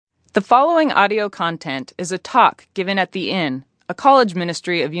The following audio content is a talk given at The Inn, a college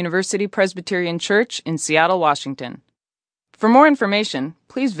ministry of University Presbyterian Church in Seattle, Washington. For more information,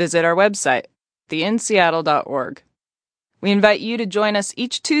 please visit our website, theinnseattle.org. We invite you to join us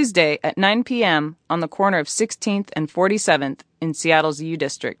each Tuesday at 9 p.m. on the corner of 16th and 47th in Seattle's U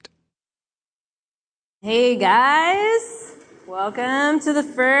District. Hey guys, welcome to the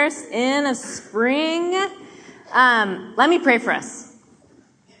first Inn of Spring. Let me pray for us.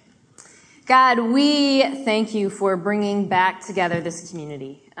 God, we thank you for bringing back together this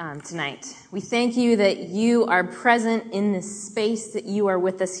community tonight. We thank you that you are present in this space, that you are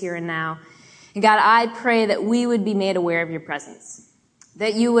with us here and now. And God, I pray that we would be made aware of your presence,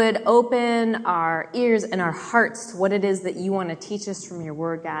 that you would open our ears and our hearts to what it is that you want to teach us from your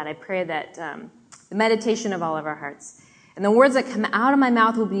word, God. I pray that the meditation of all of our hearts and the words that come out of my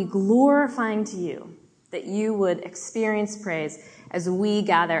mouth will be glorifying to you, that you would experience praise as we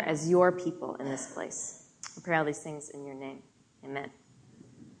gather as your people in this place. I pray all these things in your name. Amen.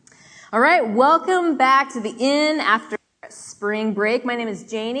 All right, welcome back to the Inn after spring break. My name is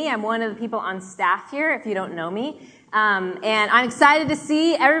Janie. I'm one of the people on staff here, if you don't know me. And I'm excited to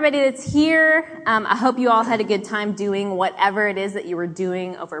see everybody that's here. I hope you all had a good time doing whatever it is that you were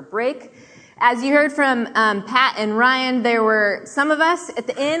doing over break. As you heard from Pat and Ryan, there were some of us at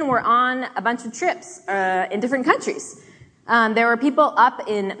the Inn were on a bunch of trips in different countries. There were people up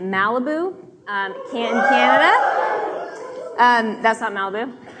in Malibu, Canada. That's not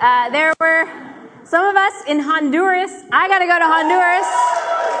Malibu. There were some of us in Honduras. I got to go to Honduras,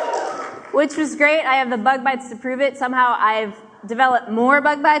 which was great. I have the bug bites to prove it. Somehow I've developed more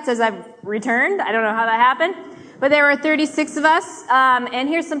bug bites as I've returned. I don't know how that happened. But there were 36 of us. And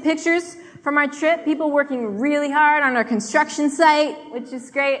here's some pictures from our trip. People working really hard on our construction site, which is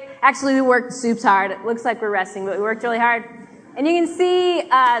great. Actually, we worked soups hard. It looks like we're resting, but we worked really hard. And you can see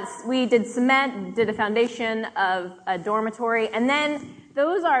we did cement, did a foundation of a dormitory, and then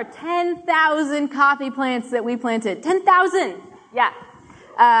those are 10,000 coffee plants that we planted. 10,000! Yeah.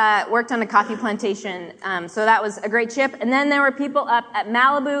 Worked on a coffee plantation. So that was a great trip. And then there were people up at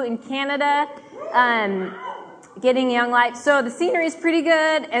Malibu in Canada getting Young Life. So the scenery is pretty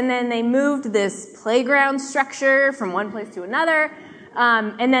good. And then they moved this playground structure from one place to another.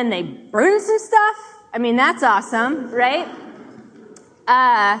 And then they burned some stuff. I mean, that's awesome, right?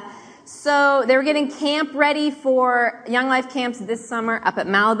 So they were getting camp ready for Young Life camps this summer up at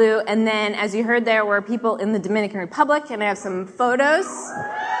Malibu. And then, as you heard, there were people in the Dominican Republic, and I have some photos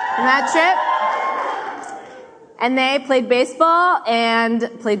from that trip. And they played baseball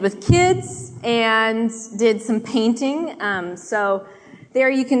and played with kids and did some painting. So there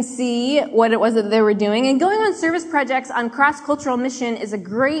you can see what it was that they were doing. And going on service projects on cross-cultural mission is a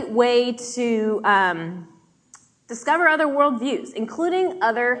great way to discover other worldviews, including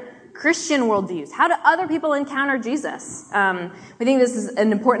other Christian worldviews. How do other people encounter Jesus? We think this is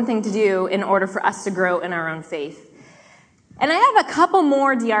an important thing to do in order for us to grow in our own faith. And I have a couple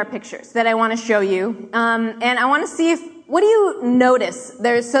more DR pictures that I want to show you. And I want to see what do you notice?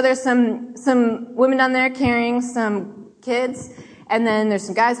 There's some women down there carrying some kids, and then there's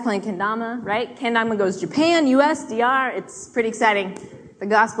some guys playing kendama, right? Kendama goes Japan, US, DR. It's pretty exciting. The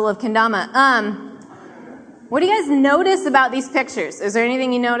gospel of kendama. What do you guys notice about these pictures? Is there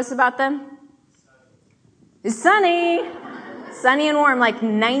anything you notice about them? It's sunny. Sunny and warm, like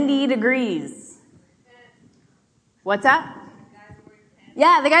 90 degrees. What's that?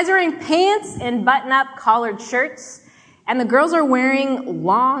 Yeah, the guys are wearing pants and button-up collared shirts, and the girls are wearing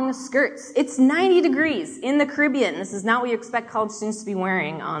long skirts. It's 90 degrees in the Caribbean. This is not what you expect college students to be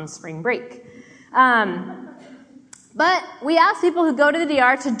wearing on spring break. But we ask people who go to the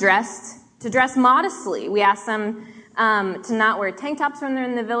DR to dress modestly. We ask them to not wear tank tops when they're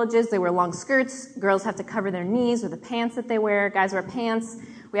in the villages. They wear long skirts. Girls have to cover their knees with the pants that they wear. Guys wear pants.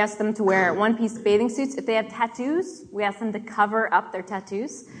 We ask them to wear one-piece bathing suits. If they have tattoos, we ask them to cover up their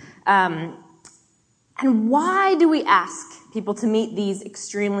tattoos. And why do we ask people to meet these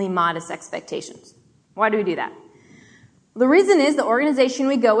extremely modest expectations? Why do we do that? The reason is the organization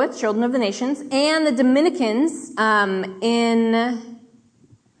we go with, Children of the Nations, and the Dominicans in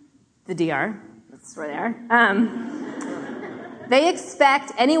the DR, that's where they are, they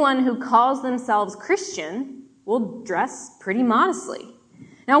expect anyone who calls themselves Christian will dress pretty modestly.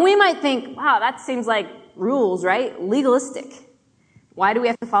 Now, we might think, wow, that seems like rules, right? Legalistic. Why do we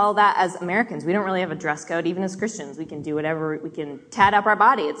have to follow that as Americans? We don't really have a dress code, even as Christians. We can do whatever, we can tat up our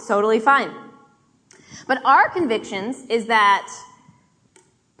body. It's totally fine. But our convictions is that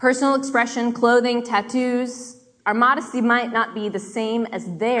personal expression, clothing, tattoos, Our modesty might not be the same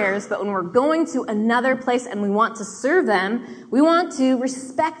as theirs, but when we're going to another place and we want to serve them, we want to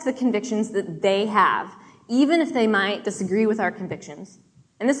respect the convictions that they have, even if they might disagree with our convictions.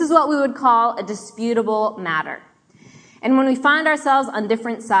 And this is what we would call a disputable matter. And when we find ourselves on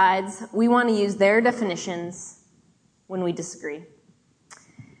different sides, we want to use their definitions when we disagree.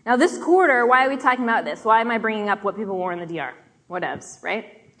 Now this quarter, why are we talking about this? Why am I bringing up what people wore in the DR? Whatevs,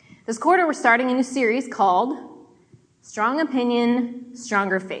 right? This quarter, we're starting a new series called Strong Opinion,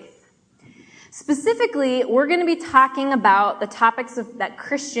 Stronger Faith. Specifically, we're going to be talking about the topics that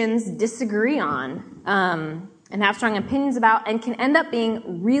Christians disagree on and have strong opinions about, and can end up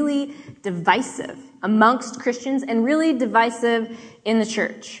being really divisive amongst Christians and really divisive in the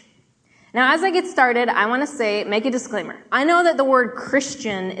church. Now, as I get started, I want to make a disclaimer. I know that the word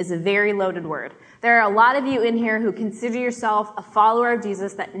Christian is a very loaded word. There are a lot of you in here who consider yourself a follower of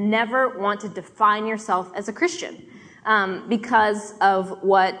Jesus that never want to define yourself as a Christian because of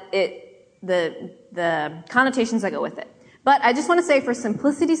the connotations that go with it. But I just want to say, for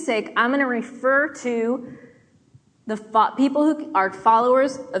simplicity's sake, I'm going to refer to the people who are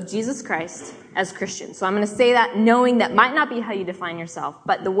followers of Jesus Christ as Christians. So I'm going to say that knowing that might not be how you define yourself,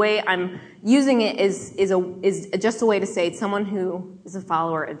 but the way I'm using it is just a way to say someone who is a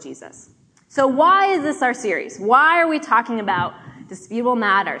follower of Jesus. So why is this our series? Why are we talking about disputable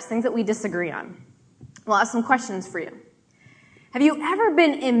matters, things that we disagree on? Well, I have some questions for you. Have you ever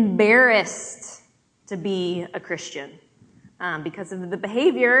been embarrassed to be a Christian because of the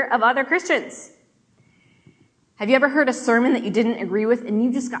behavior of other Christians? Have you ever heard a sermon that you didn't agree with and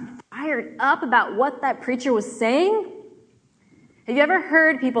you just got fired up about what that preacher was saying? Have you ever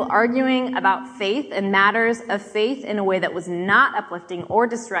heard people arguing about faith and matters of faith in a way that was not uplifting or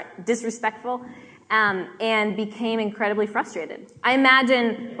disrespectful and became incredibly frustrated? I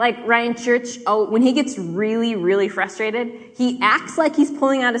imagine, like Ryan Church, when he gets really, really frustrated, he acts like he's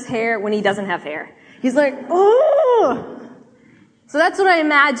pulling out his hair when he doesn't have hair. He's like, oh! So that's what I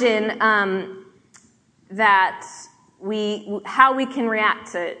imagine how we can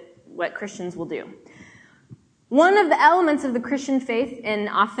react to what Christians will do. One of the elements of the Christian faith, and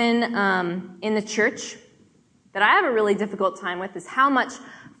often in the church, that I have a really difficult time with is how much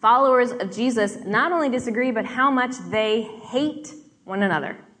followers of Jesus not only disagree, but how much they hate one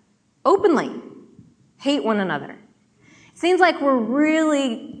another. Openly hate one another. It seems like we're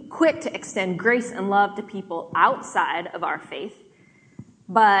really quick to extend grace and love to people outside of our faith,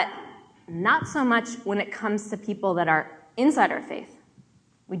 but not so much when it comes to people that are inside our faith.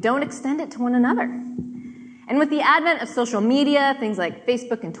 We don't extend it to one another. And with the advent of social media, things like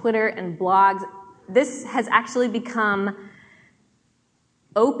Facebook and Twitter and blogs, this has actually become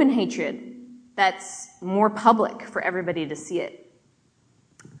open hatred that's more public for everybody to see it.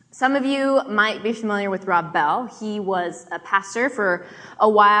 Some of you might be familiar with Rob Bell. He was a pastor for a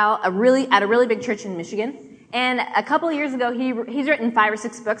while at a really big church in Michigan. And a couple of years ago, he's written 5 or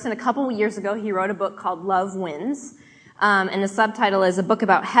 6 books, and a couple of years ago, he wrote a book called Love Wins. And the subtitle is a book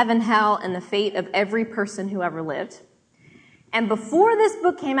about heaven, hell, and the fate of every person who ever lived. And before this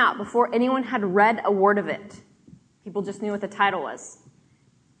book came out, before anyone had read a word of it, people just knew what the title was.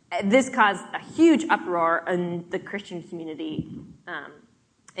 This caused a huge uproar in the Christian community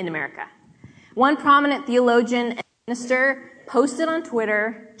in America. One prominent theologian and minister posted on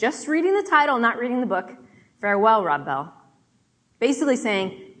Twitter, just reading the title, not reading the book, "Farewell, Rob Bell," basically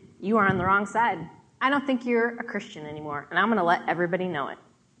saying, "You are on the wrong side. I don't think you're a Christian anymore, and I'm going to let everybody know it."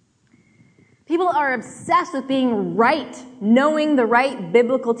 People are obsessed with being right, knowing the right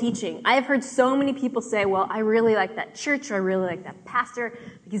biblical teaching. I have heard so many people say, well, I really like that church, or I really like that pastor,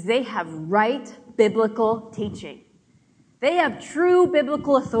 because they have right biblical teaching. They have true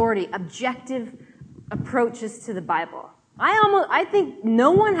biblical authority, objective approaches to the Bible. I think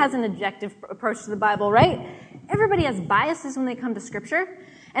no one has an objective approach to the Bible, right? Everybody has biases when they come to Scripture.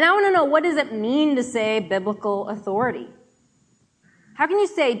 And I want to know, what does it mean to say biblical authority? How can you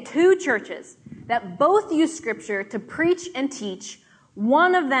say 2 churches that both use Scripture to preach and teach,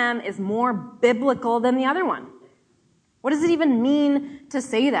 one of them is more biblical than the other one? What does it even mean to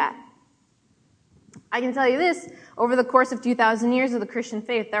say that? I can tell you this, over the course of 2,000 years of the Christian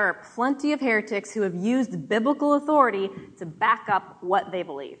faith, there are plenty of heretics who have used biblical authority to back up what they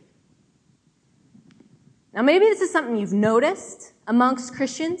believe. Now, maybe this is something you've noticed amongst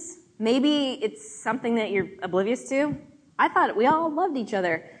Christians. Maybe it's something that you're oblivious to. I thought we all loved each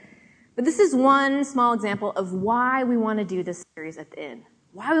other. But this is one small example of why we want to do this series at the end,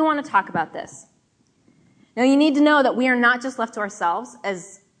 why we want to talk about this. Now, you need to know that we are not just left to ourselves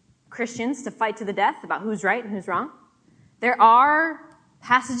as Christians to fight to the death about who's right and who's wrong. There are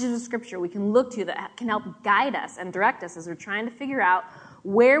passages of Scripture we can look to that can help guide us and direct us as we're trying to figure out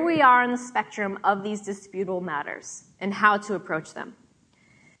where we are in the spectrum of these disputable matters and how to approach them.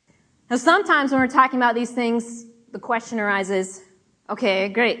 Now, sometimes when we're talking about these things, the question arises, okay,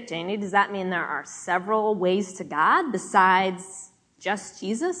 great, Janie, does that mean there are several ways to God besides just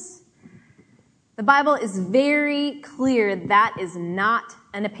Jesus? The Bible is very clear that is not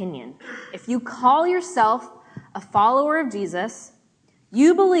an opinion. If you call yourself a follower of Jesus,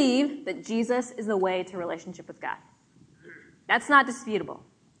 you believe that Jesus is the way to relationship with God. That's not disputable.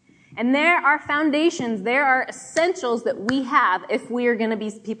 And there are foundations, there are essentials that we have if we are going to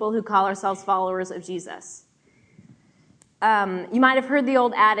be people who call ourselves followers of Jesus. You might have heard the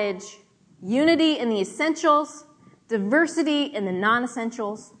old adage, unity in the essentials, diversity in the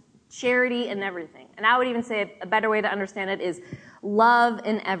non-essentials, charity in everything. And I would even say a better way to understand it is love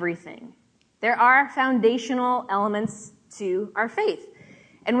in everything. There are foundational elements to our faith.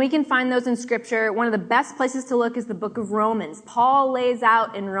 And we can find those in Scripture. One of the best places to look is the book of Romans. Paul lays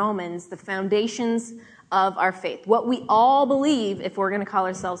out in Romans the foundations of our faith, what we all believe if we're going to call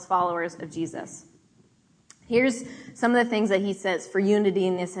ourselves followers of Jesus. Here's some of the things that he says for unity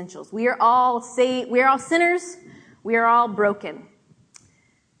in the essentials. We are all sinners. We are all broken.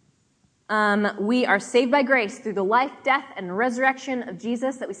 We are saved by grace through the life, death, and resurrection of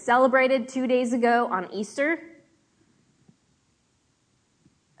Jesus that we celebrated 2 days ago on Easter.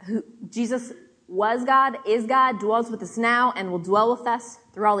 Jesus was God, is God, dwells with us now, and will dwell with us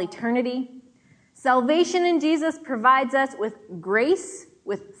through all eternity. Salvation in Jesus provides us with grace,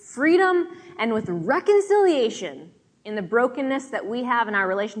 with freedom, and with reconciliation in the brokenness that we have in our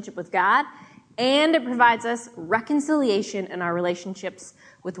relationship with God, and it provides us reconciliation in our relationships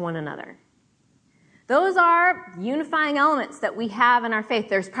with one another. Those are unifying elements that we have in our faith.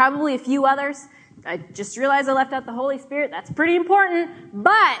 There's probably a few others. I just realized I left out the Holy Spirit. That's pretty important.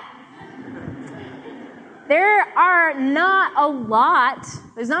 But there are not a lot.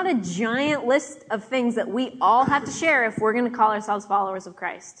 There's not a giant list of things that we all have to share if we're going to call ourselves followers of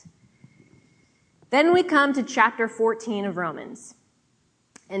Christ. Then we come to chapter 14 of Romans.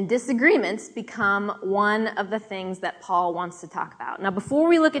 And disagreements become one of the things that Paul wants to talk about. Now, before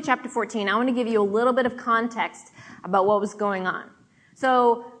we look at chapter 14, I want to give you a little bit of context about what was going on.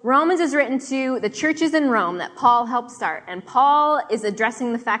 So Romans is written to the churches in Rome that Paul helped start. And Paul is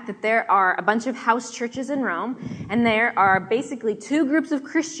addressing the fact that there are a bunch of house churches in Rome. And there are basically two groups of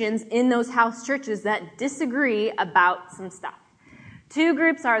Christians in those house churches that disagree about some stuff. Two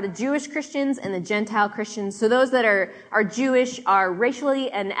groups are the Jewish Christians and the Gentile Christians. So those that are Jewish are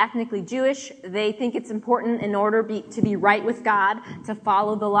racially and ethnically Jewish. They think it's important in order to be right with God to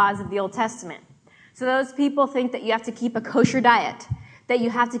follow the laws of the Old Testament. So those people think that you have to keep a kosher diet, that you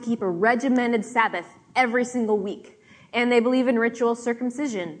have to keep a regimented Sabbath every single week. And they believe in ritual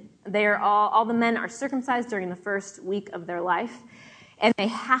circumcision. All the men are circumcised during the first week of their life. And they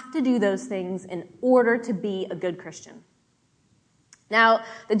have to do those things in order to be a good Christian. Now,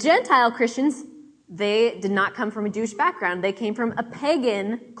 the Gentile Christians, they did not come from a Jewish background. They came from a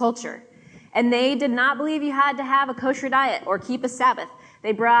pagan culture. And they did not believe you had to have a kosher diet or keep a Sabbath.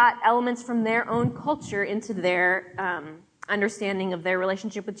 They brought elements from their own culture into their understanding of their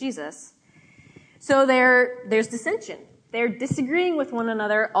relationship with Jesus. So there's dissension. They're disagreeing with one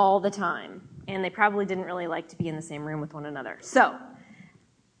another all the time. And they probably didn't really like to be in the same room with one another. So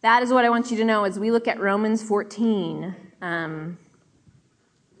that is what I want you to know as we look at Romans 14,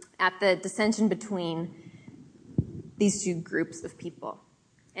 at the dissension between these two groups of people.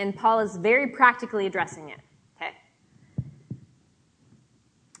 And Paul is very practically addressing it. Okay.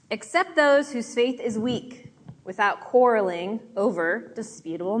 Accept those whose faith is weak without quarreling over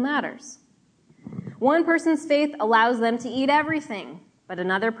disputable matters. One person's faith allows them to eat everything, but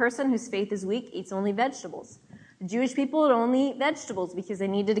another person whose faith is weak eats only vegetables. The Jewish people would only eat vegetables because they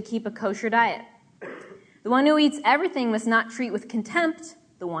needed to keep a kosher diet. The one who eats everything must not treat with contempt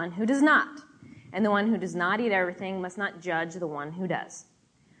the one who does not. And the one who does not eat everything must not judge the one who does.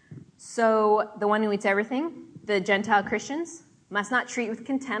 So the one who eats everything, the Gentile Christians, must not treat with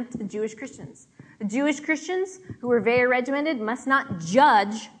contempt the Jewish Christians. The Jewish Christians, who were very regimented, must not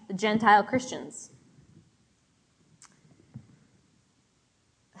judge the Gentile Christians.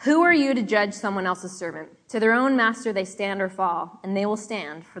 Who are you to judge someone else's servant? To their own master they stand or fall, and they will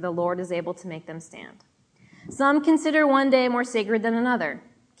stand, for the Lord is able to make them stand. Some consider one day more sacred than another,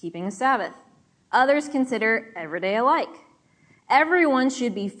 keeping a Sabbath. Others consider every day alike. Everyone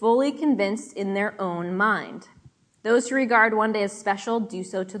should be fully convinced in their own mind. Those who regard one day as special do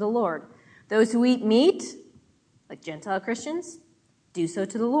so to the Lord. Those who eat meat, like Gentile Christians, do so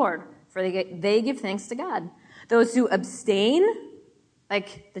to the Lord, for they give thanks to God. Those who abstain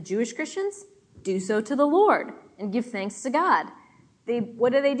Like the Jewish Christians, do so to the Lord and give thanks to God.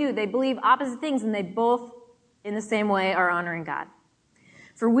 What do? They believe opposite things, and they both, in the same way, are honoring God.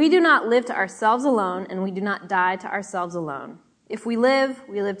 For we do not live to ourselves alone, and we do not die to ourselves alone. If we live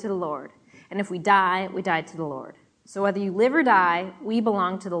to the Lord. And if we die to the Lord. So whether you live or die, we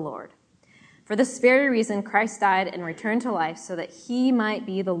belong to the Lord. For this very reason, Christ died and returned to life so that he might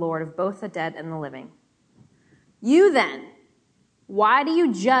be the Lord of both the dead and the living. You then, why do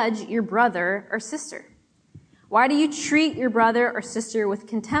you judge your brother or sister? Why do you treat your brother or sister with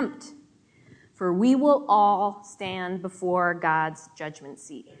contempt? For we will all stand before God's judgment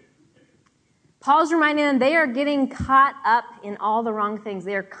seat. Paul's reminding them they are getting caught up in all the wrong things.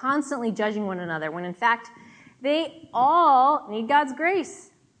 They are constantly judging one another, when in fact, they all need God's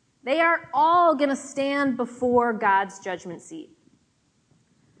grace. They are all going to stand before God's judgment seat.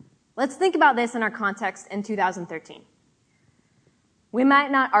 Let's think about this in our context in 2013. We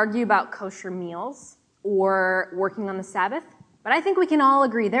might not argue about kosher meals or working on the Sabbath, but I think we can all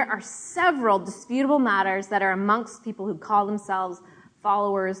agree there are several disputable matters that are amongst people who call themselves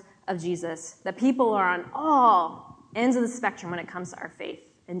followers of Jesus, that people are on all ends of the spectrum when it comes to our faith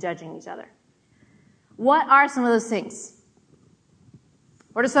and judging each other. What are some of those things?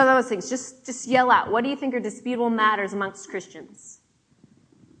 What are some of those things? Just yell out. What do you think are disputable matters amongst Christians?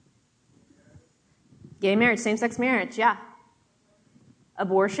 Gay marriage, same-sex marriage, yeah.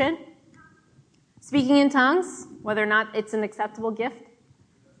 Abortion. Speaking in tongues, whether or not it's an acceptable gift.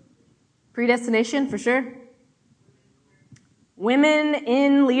 Predestination, for sure. Women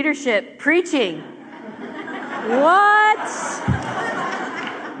in leadership, preaching. What?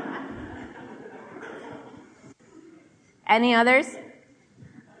 Any others?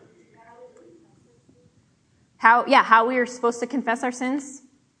 How we are supposed to confess our sins?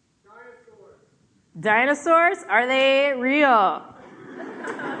 Dinosaurs? Are they real?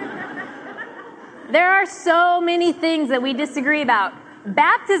 There are so many things that we disagree about.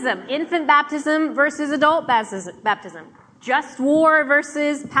 Baptism, infant baptism versus adult baptism. Just war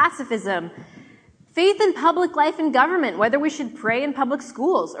versus pacifism. Faith in public life and government, whether we should pray in public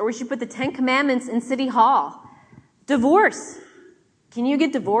schools or we should put the 10 Commandments in City Hall. Divorce. Can you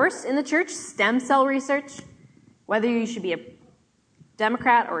get divorced in the church? Stem cell research. Whether you should be a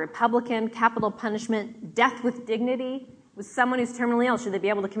Democrat or Republican, capital punishment, death with dignity. With someone who's terminally ill, should they be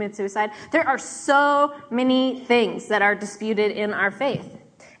able to commit suicide? There are so many things that are disputed in our faith.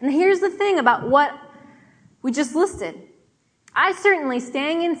 And here's the thing about what we just listed. I certainly,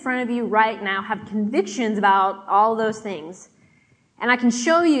 standing in front of you right now, have convictions about all those things. And I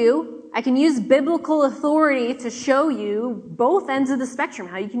can use biblical authority to show you both ends of the spectrum,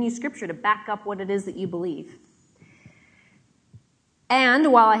 how you can use Scripture to back up what it is that you believe.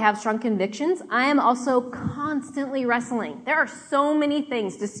 And while I have strong convictions, I am also constantly wrestling. There are so many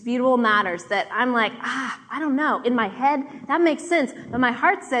things, disputable matters, that I'm like, I don't know. In my head, that makes sense. But my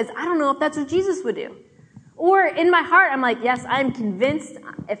heart says, I don't know if that's what Jesus would do. Or in my heart, I'm like, yes, I'm convinced.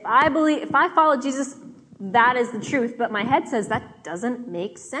 If I follow Jesus, that is the truth. But my head says that doesn't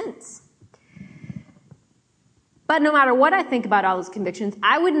make sense. But no matter what I think about all those convictions,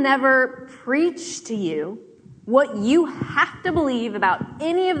 I would never preach to you what you have to believe about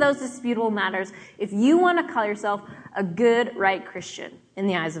any of those disputable matters if you want to call yourself a good, right Christian in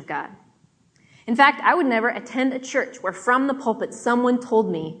the eyes of God. In fact, I would never attend a church where from the pulpit someone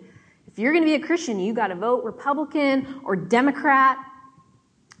told me, if you're going to be a Christian, you got to vote Republican or Democrat,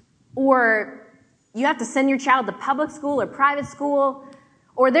 or you have to send your child to public school or private school,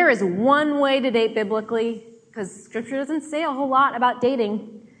 or there is one way to date biblically, because Scripture doesn't say a whole lot about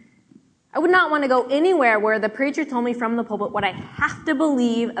dating. I would not want to go anywhere where the preacher told me from the pulpit what I have to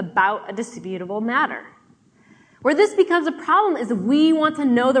believe about a disputable matter. Where this becomes a problem is we want to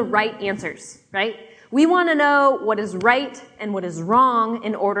know the right answers, right? We want to know what is right and what is wrong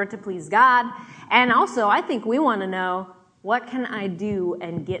in order to please God. And also, I think we want to know, what can I do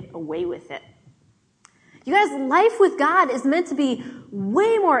and get away with it? You guys, life with God is meant to be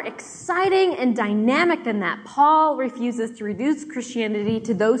way more exciting and dynamic than that. Paul refuses to reduce Christianity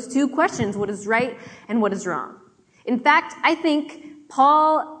to those two questions, what is right and what is wrong. In fact, I think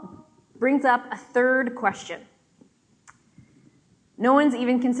Paul brings up a third question. No one's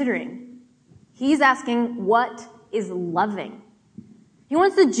even considering. He's asking, what is loving? He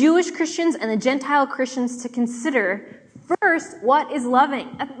wants the Jewish Christians and the Gentile Christians to consider first, what is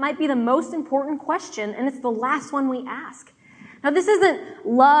loving? That might be the most important question, and it's the last one we ask. Now, this isn't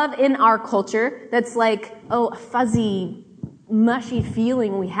love in our culture that's like, a fuzzy, mushy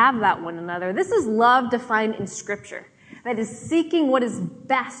feeling we have about one another. This is love defined in Scripture, that is seeking what is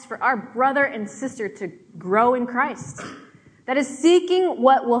best for our brother and sister to grow in Christ. that is seeking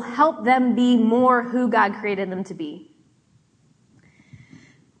what will help them be more who God created them to be.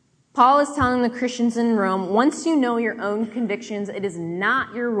 Paul is telling the Christians in Rome, once you know your own convictions, it is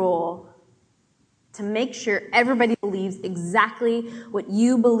not your role to make sure everybody believes exactly what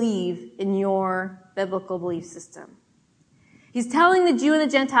you believe in your biblical belief system. He's telling the Jew and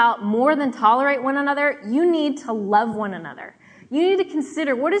the Gentile, more than tolerate one another, you need to love one another. You need to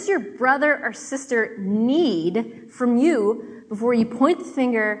consider, what does your brother or sister need from you before you point the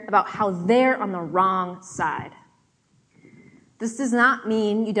finger about how they're on the wrong side? This does not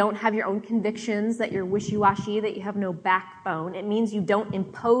mean you don't have your own convictions, that you're wishy-washy, that you have no backbone. It means you don't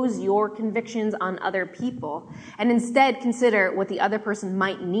impose your convictions on other people, and instead consider what the other person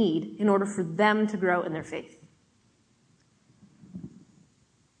might need in order for them to grow in their faith.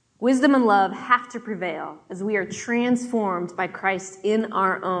 Wisdom and love have to prevail as we are transformed by Christ in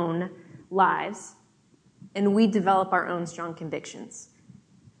our own lives, and we develop our own strong convictions.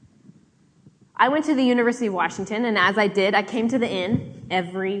 I went to the University of Washington, and as I did, I came to the inn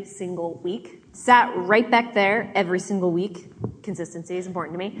every single week, sat right back there every single week. Consistency is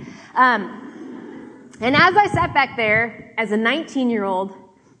important to me. And as I sat back there as a 19-year-old,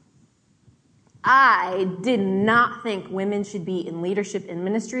 I did not think women should be in leadership in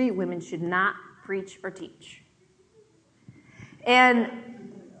ministry. Women should not preach or teach. And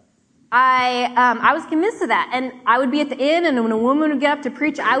I was convinced of that. And I would be at the inn, and when a woman would get up to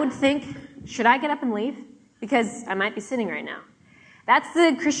preach, I would think, should I get up and leave? Because I might be sitting right now. That's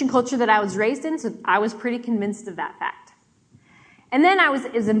the Christian culture that I was raised in, so I was pretty convinced of that fact. And then I was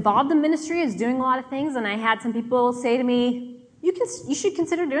involved in ministry, I was doing a lot of things, and I had some people say to me, you should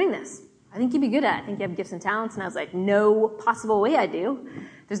consider doing this. I think you'd be good at it. I think you have gifts and talents. And I was like, no possible way I do.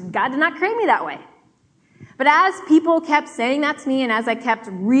 God did not create me that way. But as people kept saying that to me, and as I kept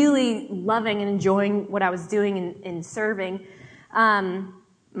really loving and enjoying what I was doing in serving,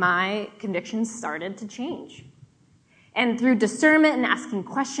 my convictions started to change. And through discernment and asking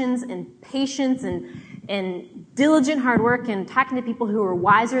questions and patience and diligent hard work and talking to people who are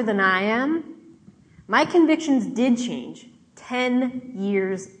wiser than I am, my convictions did change 10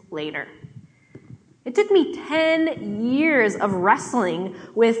 years later. It took me 10 years of wrestling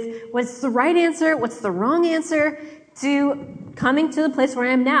with what's the right answer, what's the wrong answer, to coming to the place where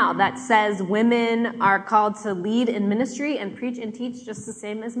I am now that says women are called to lead in ministry and preach and teach just the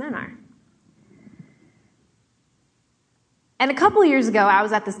same as men are. And a couple of years ago, I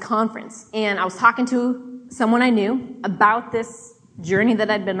was at this conference, and I was talking to someone I knew about this journey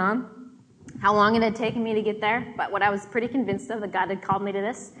that I'd been on, how long it had taken me to get there, but what I was pretty convinced of, that God had called me to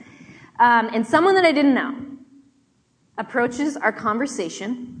this. And someone that I didn't know approaches our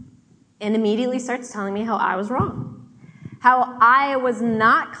conversation and immediately starts telling me how I was wrong. How I was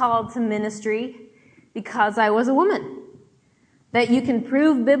not called to ministry because I was a woman. That you can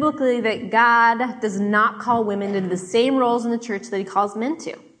prove biblically that God does not call women to the same roles in the church that he calls men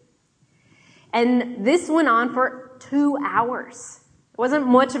to. And this went on for 2 hours. It wasn't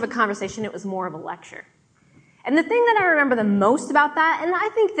much of a conversation, it was more of a lecture. And the thing that I remember the most about that, and I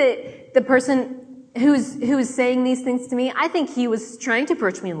think that the person who was saying these things to me, I think he was trying to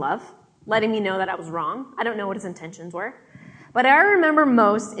approach me in love, letting me know that I was wrong. I don't know what his intentions were. But I remember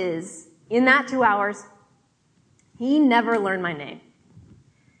most is, in that 2 hours, he never learned my name.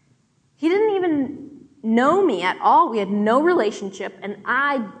 He didn't even know me at all. We had no relationship, and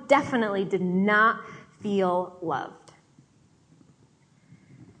I definitely did not feel loved.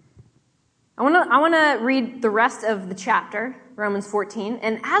 I want to read the rest of the chapter, Romans 14,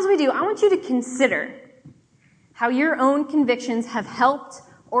 and as we do, I want you to consider how your own convictions have helped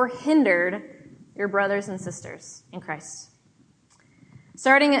or hindered your brothers and sisters in Christ.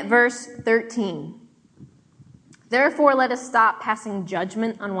 Starting at verse 13. Therefore, let us stop passing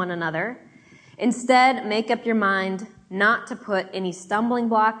judgment on one another. Instead, make up your mind not to put any stumbling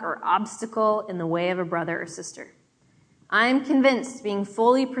block or obstacle in the way of a brother or sister. I am convinced, being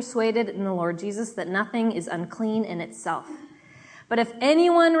fully persuaded in the Lord Jesus, that nothing is unclean in itself. But if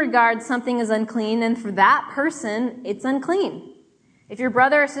anyone regards something as unclean, then for that person, it's unclean. If your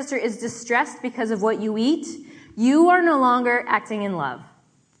brother or sister is distressed because of what you eat, you are no longer acting in love.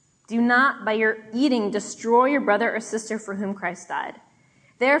 Do not, by your eating, destroy your brother or sister for whom Christ died.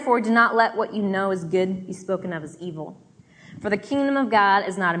 Therefore, do not let what you know is good be spoken of as evil. For the kingdom of God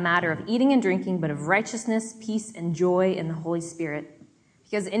is not a matter of eating and drinking, but of righteousness, peace, and joy in the Holy Spirit.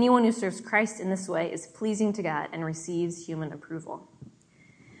 Because anyone who serves Christ in this way is pleasing to God and receives human approval.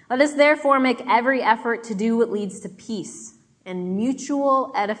 Let us therefore make every effort to do what leads to peace and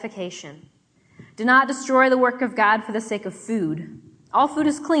mutual edification. Do not destroy the work of God for the sake of food. All food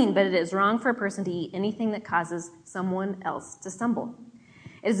is clean, but it is wrong for a person to eat anything that causes someone else to stumble.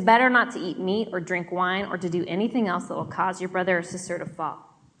 It is better not to eat meat or drink wine or to do anything else that will cause your brother or sister to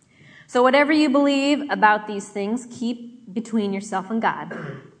fall. So whatever you believe about these things, keep between yourself and God.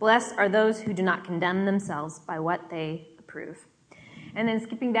 Blessed are those who do not condemn themselves by what they approve. And then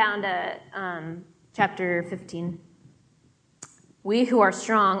skipping down to chapter 15. We who are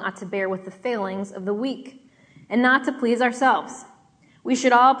strong ought to bear with the failings of the weak and not to please ourselves. We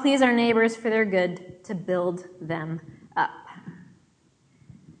should all please our neighbors for their good, to build them up.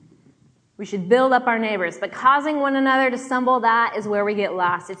 We should build up our neighbors, but causing one another to stumble, that is where we get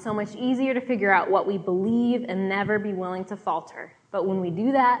lost. It's so much easier to figure out what we believe and never be willing to falter. But when we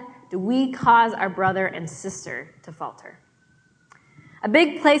do that, do we cause our brother and sister to falter? A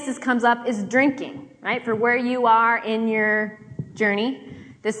big place this comes up is drinking, right? For where you are in your journey,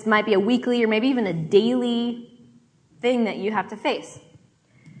 this might be a weekly or maybe even a daily thing that you have to face.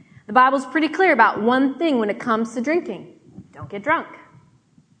 The Bible's pretty clear about one thing when it comes to drinking. Don't get drunk.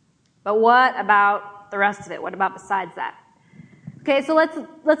 But what about the rest of it? What about besides that? Okay, so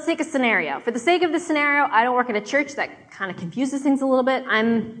let's take a scenario. For the sake of this scenario, I don't work at a church. That kind of confuses things a little bit.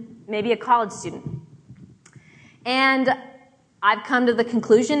 I'm maybe a college student. And I've come to the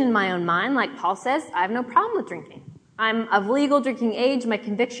conclusion in my own mind, like Paul says, I have no problem with drinking. I'm of legal drinking age. My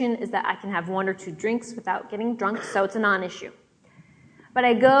conviction is that I can have 1 or 2 drinks without getting drunk, so it's a non-issue. But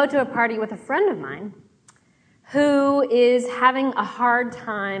I go to a party with a friend of mine who is having a hard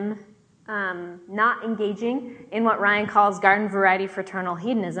time not engaging in what Ryan calls garden variety fraternal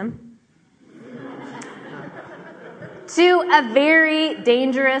hedonism to a very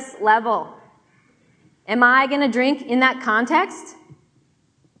dangerous level. Am I going to drink in that context?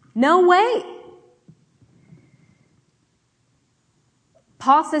 No way.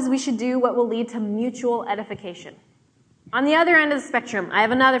 Paul says we should do what will lead to mutual edification. On the other end of the spectrum, I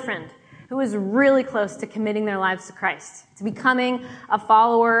have another friend who is really close to committing their lives to Christ, to becoming a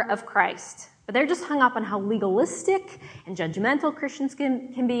follower of Christ. But they're just hung up on how legalistic and judgmental Christians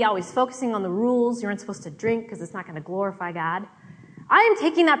can be, always focusing on the rules. You aren't supposed to drink because it's not going to glorify God. I am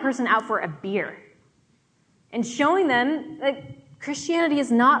taking that person out for a beer and showing them that Christianity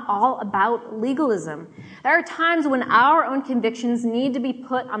is not all about legalism. There are times when our own convictions need to be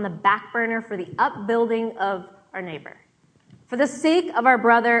put on the back burner for the upbuilding of our neighbor, for the sake of our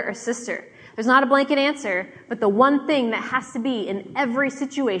brother or sister. There's not a blanket answer, but the one thing that has to be in every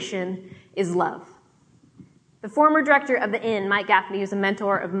situation is love. The former director of the Inn, Mike Gaffney, who's a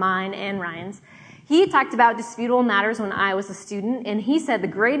mentor of mine and Ryan's, he talked about disputable matters when I was a student, and he said the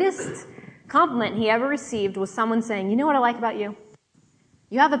greatest compliment he ever received was someone saying, "You know what I like about you?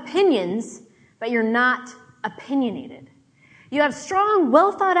 You have opinions, but you're not opinionated. You have strong,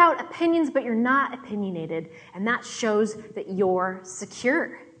 well-thought-out opinions, but you're not opinionated, and that shows that you're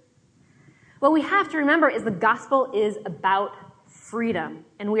secure." What we have to remember is the gospel is about freedom,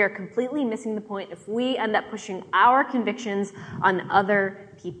 and we are completely missing the point if we end up pushing our convictions on other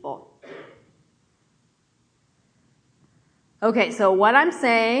people. Okay, so what I'm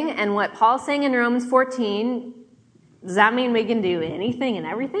saying and what Paul's saying in Romans 14, does that mean we can do anything and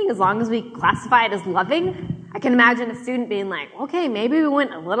everything as long as we classify it as loving? I can imagine a student being like, okay, maybe we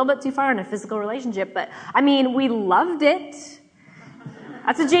went a little bit too far in a physical relationship, but I mean, we loved it.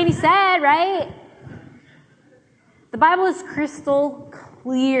 That's what Janie said, right? The Bible is crystal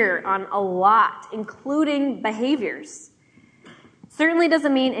clear on a lot, including behaviors. Certainly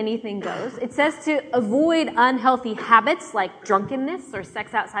doesn't mean anything goes. It says to avoid unhealthy habits like drunkenness or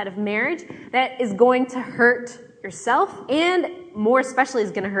sex outside of marriage that is going to hurt yourself and more especially is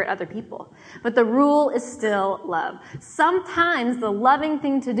going to hurt other people. But the rule is still love. Sometimes the loving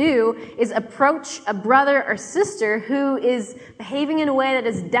thing to do is approach a brother or sister who is behaving in a way that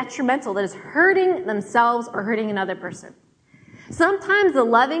is detrimental, that is hurting themselves or hurting another person. Sometimes the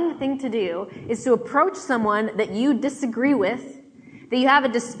loving thing to do is to approach someone that you disagree with, that you have a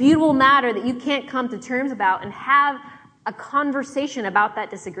disputable matter that you can't come to terms about, and have a conversation about that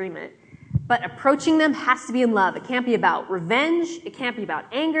disagreement. But approaching them has to be in love. It can't be about revenge. It can't be about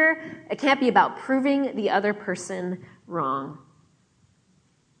anger. It can't be about proving the other person wrong.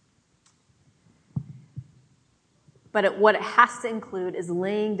 But what it has to include is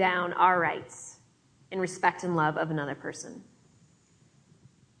laying down our rights in respect and love of another person.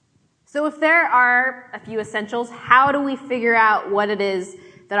 So if there are a few essentials, how do we figure out what it is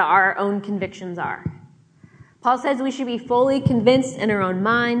that our own convictions are? Paul says we should be fully convinced in our own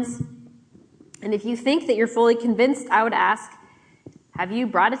minds. And if you think that you're fully convinced, I would ask, have you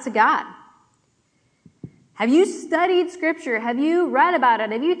brought it to God? Have you studied Scripture? Have you read about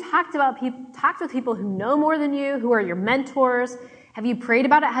it? Have you talked with people who know more than you, who are your mentors? Have you prayed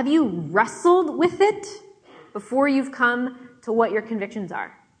about it? Have you wrestled with it before you've come to what your convictions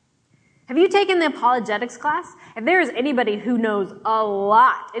are? Have you taken the apologetics class? If there is anybody who knows a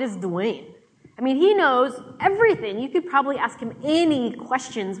lot, it is Dwayne. I mean, he knows everything. You could probably ask him any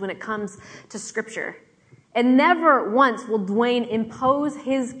questions when it comes to Scripture. And never once will Dwayne impose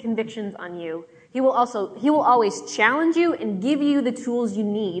his convictions on you. He will always challenge you and give you the tools you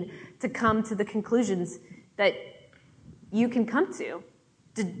need to come to the conclusions that you can come to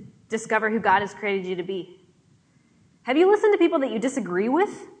discover who God has created you to be. Have you listened to people that you disagree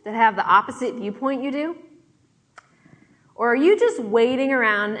with, that have the opposite viewpoint you do? Or are you just waiting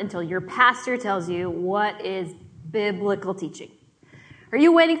around until your pastor tells you what is biblical teaching? Are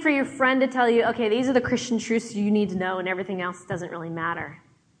you waiting for your friend to tell you, okay, these are the Christian truths you need to know and everything else doesn't really matter?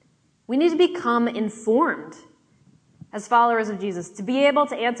 We need to become informed as followers of Jesus to be able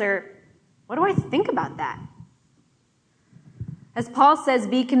to answer, what do I think about that? As Paul says,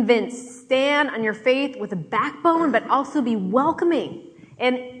 be convinced, stand on your faith with a backbone, but also be welcoming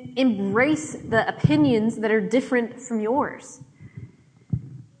and embrace the opinions that are different from yours.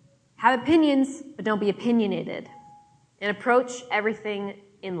 Have opinions, but don't be opinionated. And approach everything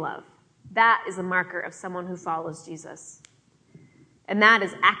in love. That is a marker of someone who follows Jesus. And that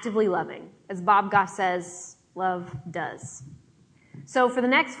is actively loving. As Bob Goff says, love does. So for the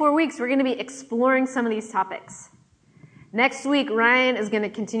next 4 weeks, we're going to be exploring some of these topics. Next week, Ryan is going to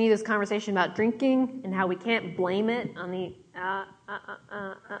continue this conversation about drinking and how we can't blame it on the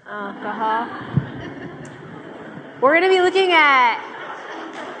alcohol. We're going to be looking at...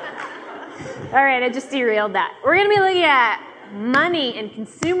 All right, I just derailed that. We're going to be looking at money and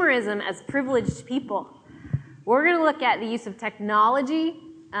consumerism as privileged people. We're going to look at the use of technology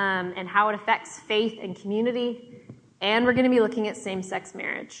and how it affects faith and community. And we're going to be looking at same-sex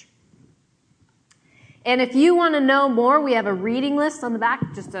marriage. And if you want to know more, we have a reading list on the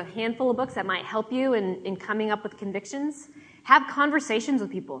back, just a handful of books that might help you in coming up with convictions. Have conversations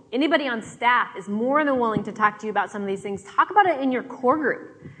with people. Anybody on staff is more than willing to talk to you about some of these things. Talk about it in your core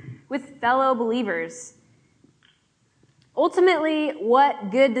group with fellow believers. Ultimately,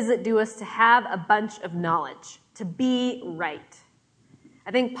 what good does it do us to have a bunch of knowledge, to be right?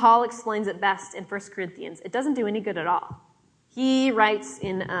 I think Paul explains it best in 1 Corinthians. It doesn't do any good at all. He writes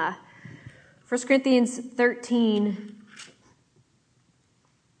in 1 Corinthians 13,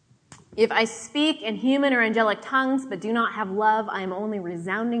 if I speak in human or angelic tongues but do not have love, I am only a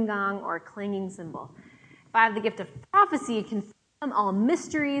resounding gong or a clanging cymbal. If I have the gift of prophecy, can fathom all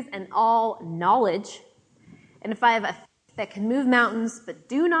mysteries and all knowledge, and if I have a faith that can move mountains but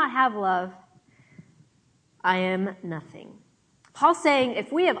do not have love, I am nothing. Paul's saying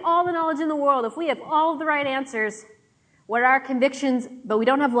if we have all the knowledge in the world, if we have all the right answers, what our convictions, but we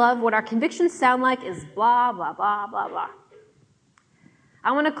don't have love, what our convictions sound like is blah, blah, blah, blah, blah.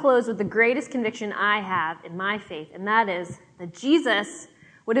 I want to close with the greatest conviction I have in my faith, and that is that Jesus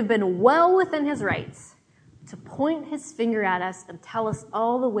would have been well within his rights to point his finger at us and tell us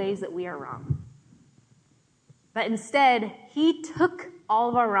all the ways that we are wrong. But instead, he took all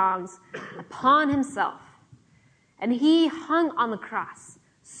of our wrongs upon himself, and he hung on the cross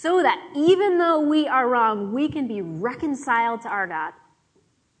so that even though we are wrong, we can be reconciled to our God,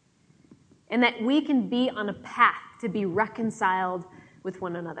 and that we can be on a path to be reconciled with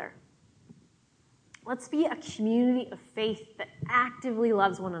one another. Let's be a community of faith that actively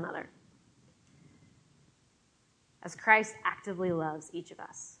loves one another, as Christ actively loves each of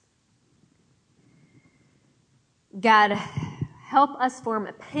us. God, help us form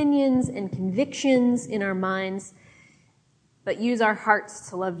opinions and convictions in our minds, but use our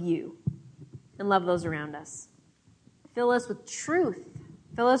hearts to love you and love those around us. Fill us with truth.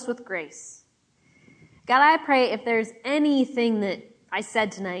 Fill us with grace. God, I pray if there's anything that I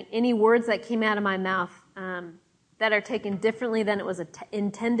said tonight, any words that came out of my mouth that are taken differently than it was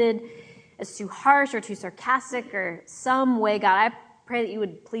intended, as too harsh or too sarcastic or some way, God, I pray that you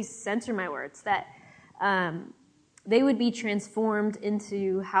would please censor my words, that they would be transformed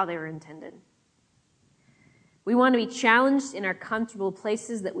into how they were intended. We want to be challenged in our comfortable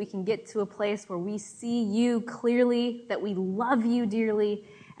places, that we can get to a place where we see you clearly, that we love you dearly,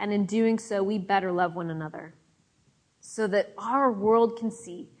 and in doing so, we better love one another, so that our world can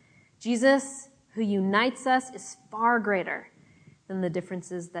see Jesus, who unites us, is far greater than the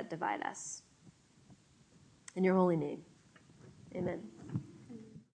differences that divide us. In your holy name, amen.